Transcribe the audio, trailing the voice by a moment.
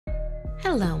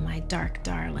Hello, my dark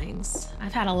darlings.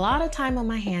 I've had a lot of time on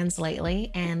my hands lately,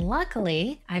 and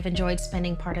luckily, I've enjoyed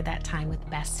spending part of that time with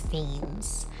Best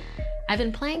Fiends. I've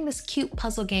been playing this cute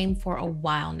puzzle game for a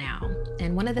while now,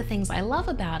 and one of the things I love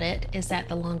about it is that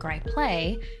the longer I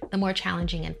play, the more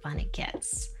challenging and fun it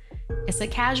gets. It's a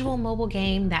casual mobile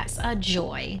game that's a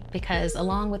joy because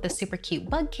along with the super cute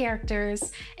bug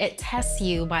characters, it tests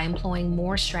you by employing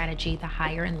more strategy the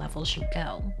higher in levels you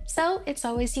go. So it's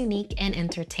always unique and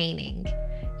entertaining.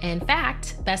 In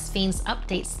fact, Best Fiends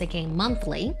updates the game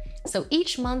monthly, so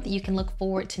each month you can look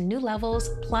forward to new levels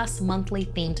plus monthly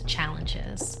themed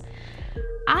challenges.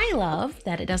 I love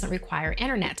that it doesn't require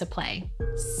internet to play.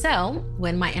 So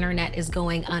when my internet is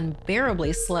going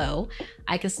unbearably slow,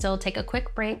 I can still take a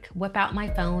quick break, whip out my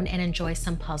phone, and enjoy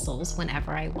some puzzles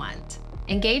whenever I want.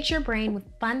 Engage your brain with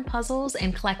fun puzzles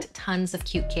and collect tons of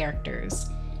cute characters.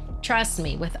 Trust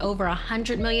me, with over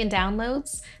 100 million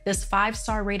downloads, this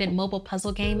 5-star rated mobile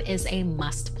puzzle game is a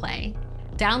must play.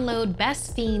 Download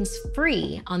Best Fiends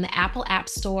free on the Apple App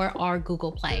Store or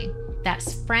Google Play.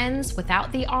 That's friends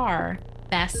without the R,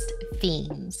 Best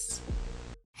Fiends.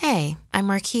 Hey, I'm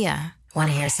Markeia. Want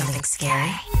to hear something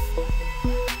scary?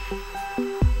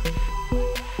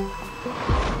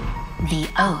 The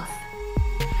Oath.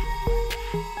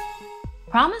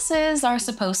 Promises are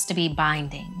supposed to be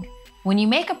binding. When you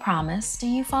make a promise, do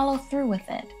you follow through with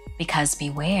it? Because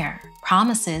beware,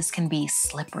 promises can be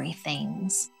slippery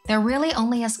things. They're really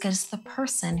only as good as the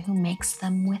person who makes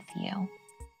them with you.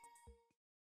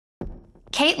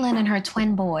 Caitlin and her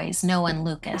twin boys, Noah and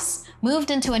Lucas,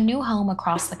 moved into a new home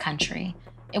across the country.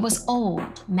 It was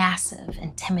old, massive,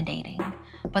 intimidating,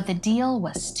 but the deal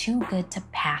was too good to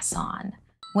pass on.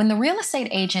 When the real estate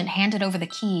agent handed over the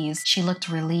keys, she looked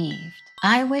relieved.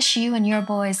 "I wish you and your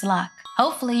boys luck.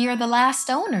 Hopefully you're the last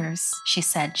owners," she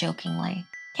said jokingly.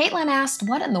 Caitlin asked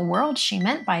what in the world she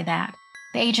meant by that.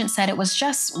 The agent said it was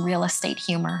just real estate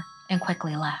humor and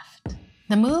quickly left.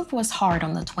 The move was hard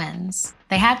on the twins.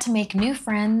 They had to make new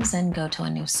friends and go to a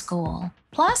new school.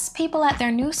 Plus, people at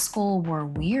their new school were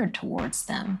weird towards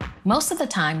them. Most of the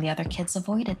time, the other kids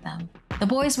avoided them. The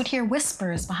boys would hear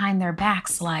whispers behind their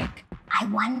backs like, "I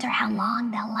wonder how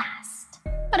long they'll last."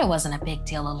 But it wasn't a big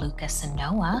deal to Lucas and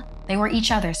Noah. They were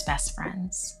each other's best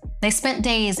friends. They spent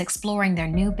days exploring their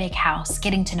new big house,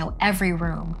 getting to know every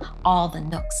room, all the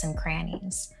nooks and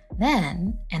crannies.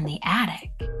 Then, in the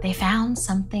attic, they found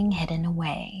something hidden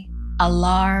away. A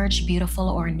large, beautiful,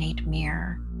 ornate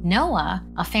mirror. Noah,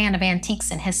 a fan of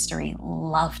antiques and history,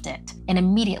 loved it and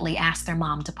immediately asked their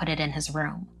mom to put it in his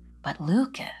room. But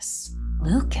Lucas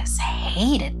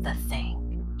hated the thing.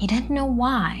 He didn't know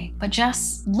why, but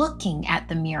just looking at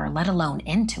the mirror, let alone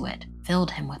into it,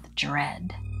 filled him with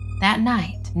dread. That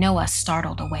night, Noah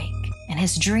startled awake. In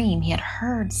his dream, he had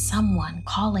heard someone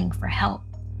calling for help.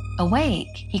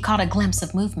 Awake, he caught a glimpse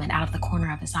of movement out of the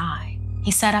corner of his eye.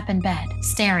 He sat up in bed,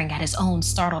 staring at his own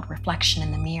startled reflection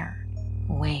in the mirror.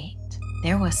 Wait,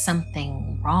 there was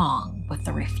something wrong with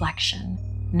the reflection.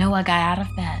 Noah got out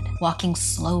of bed, walking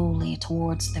slowly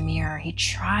towards the mirror. He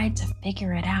tried to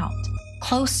figure it out.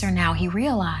 Closer now, he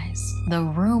realized the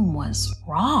room was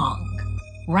wrong.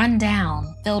 Run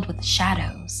down, filled with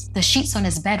shadows. The sheets on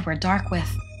his bed were dark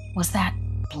with, was that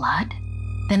blood?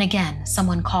 Then again,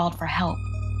 someone called for help.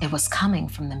 It was coming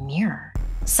from the mirror.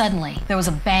 Suddenly, there was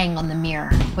a bang on the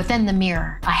mirror. Within the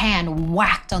mirror, a hand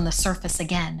whacked on the surface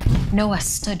again. Noah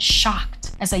stood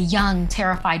shocked as a young,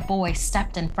 terrified boy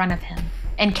stepped in front of him.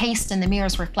 Encased in the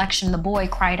mirror's reflection, the boy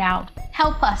cried out,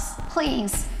 "Help us,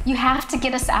 please. You have to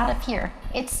get us out of here.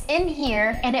 It's in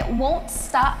here and it won't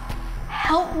stop.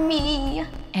 Help me,"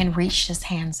 and reached his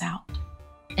hands out.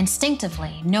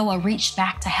 Instinctively, Noah reached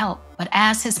back to help, but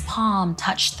as his palm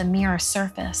touched the mirror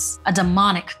surface, a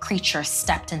demonic creature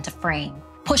stepped into frame,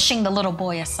 pushing the little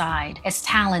boy aside. Its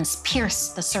talons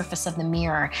pierced the surface of the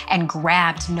mirror and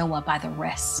grabbed Noah by the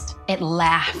wrist. It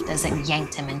laughed as it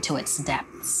yanked him into its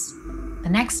depths. The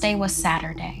next day was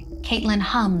Saturday. Caitlin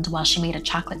hummed while she made a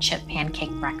chocolate chip pancake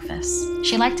breakfast.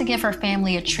 She liked to give her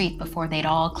family a treat before they'd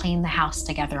all clean the house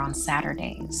together on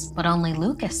Saturdays, but only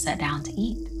Lucas sat down to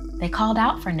eat. They called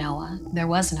out for Noah. There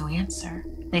was no answer.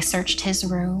 They searched his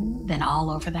room, then all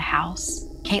over the house.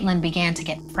 Caitlin began to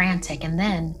get frantic, and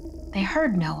then they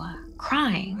heard Noah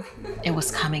crying. It was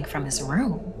coming from his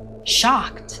room.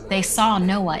 Shocked, they saw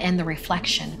Noah in the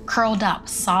reflection, curled up,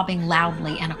 sobbing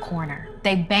loudly in a corner.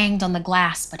 They banged on the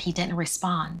glass, but he didn't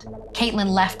respond. Caitlin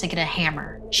left to get a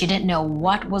hammer. She didn't know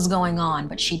what was going on,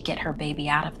 but she'd get her baby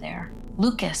out of there.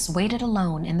 Lucas waited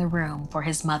alone in the room for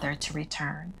his mother to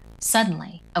return.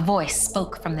 Suddenly, a voice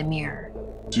spoke from the mirror.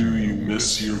 "Do you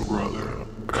miss your brother?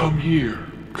 Come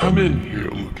here. Come in here,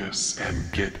 Lucas,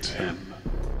 and get him.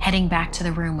 Heading back to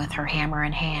the room with her hammer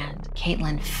in hand,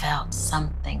 Caitlin felt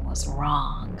something was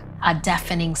wrong. A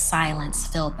deafening silence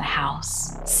filled the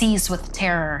house. Seized with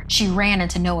terror, she ran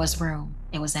into Noah's room.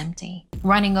 It was empty.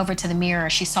 Running over to the mirror,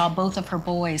 she saw both of her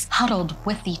boys huddled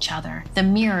with each other. The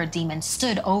mirror demon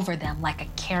stood over them like a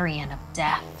carrion of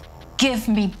death. "Give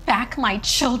me back my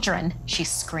children," she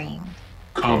screamed.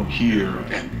 Come here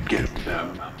and get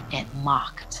them. It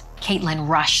mocked. Caitlin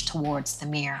rushed towards the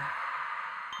mirror.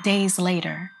 Days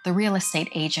later, the real estate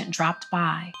agent dropped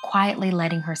by, quietly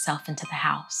letting herself into the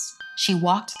house. She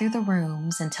walked through the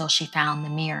rooms until she found the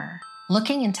mirror.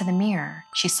 Looking into the mirror,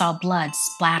 she saw blood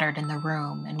splattered in the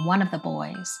room and one of the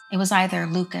boys, it was either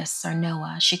Lucas or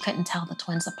Noah, she couldn't tell the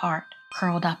twins apart,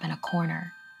 curled up in a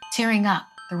corner. Tearing up,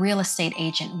 the real estate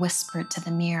agent whispered to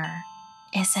the mirror,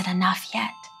 "Is it enough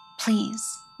yet?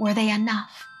 Please, were they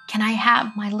enough? Can I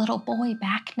have my little boy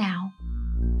back now?"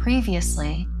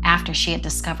 Previously, after she had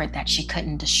discovered that she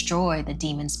couldn't destroy the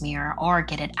demon's mirror or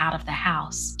get it out of the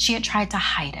house, she had tried to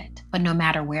hide it, but no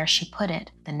matter where she put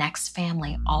it, the next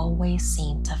family always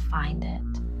seemed to find it.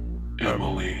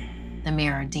 Emily, the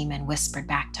mirror demon whispered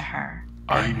back to her.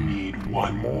 I need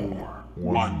one more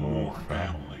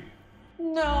family.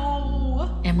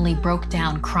 No! Emily broke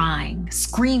down crying,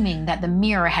 screaming that the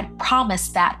mirror had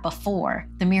promised that before.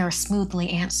 The mirror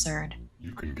smoothly answered,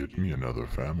 You can get me another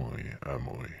family,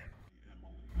 Emily.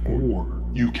 Or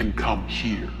you can come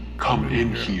here. Come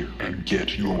in here and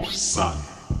get your son.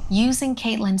 Using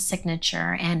Caitlin's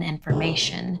signature and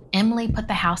information, Emily put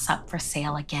the house up for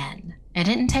sale again. It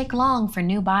didn't take long for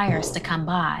new buyers to come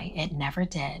by. It never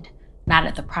did. Not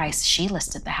at the price she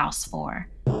listed the house for.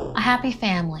 A happy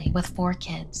family with 4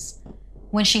 kids.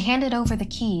 When she handed over the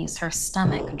keys, her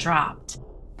stomach dropped.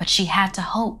 But she had to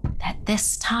hope that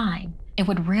this time it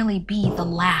would really be the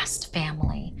last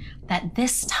family, that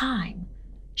this time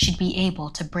she'd be able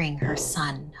to bring her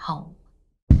son home.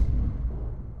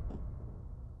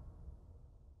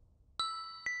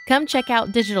 Come check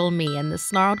out Digital Me and the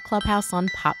Snarled Clubhouse on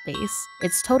Popbase.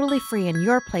 It's totally free and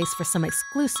your place for some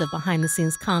exclusive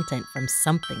behind-the-scenes content from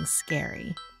Something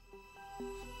Scary.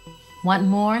 Want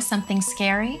more Something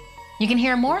Scary? You can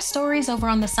hear more stories over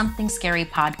on the Something Scary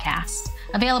podcast,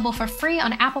 available for free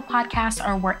on Apple Podcasts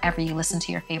or wherever you listen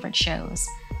to your favorite shows.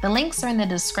 The links are in the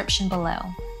description below.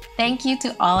 Thank you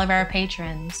to all of our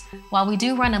patrons. While we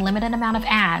do run a limited amount of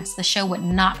ads, the show would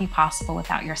not be possible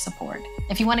without your support.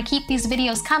 If you want to keep these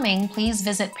videos coming, please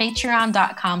visit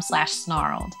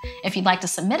patreon.com/snarled. If you'd like to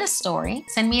submit a story,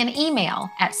 send me an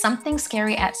email at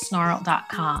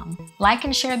somethingscary@snarled.com. Like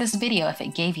and share this video if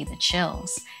it gave you the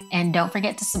chills. And don't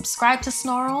forget to subscribe to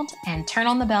Snarled and turn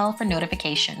on the bell for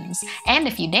notifications. And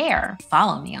if you dare,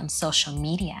 follow me on social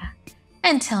media.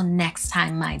 Until next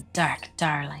time, my dark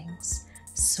darlings.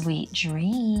 Sweet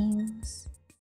dreams.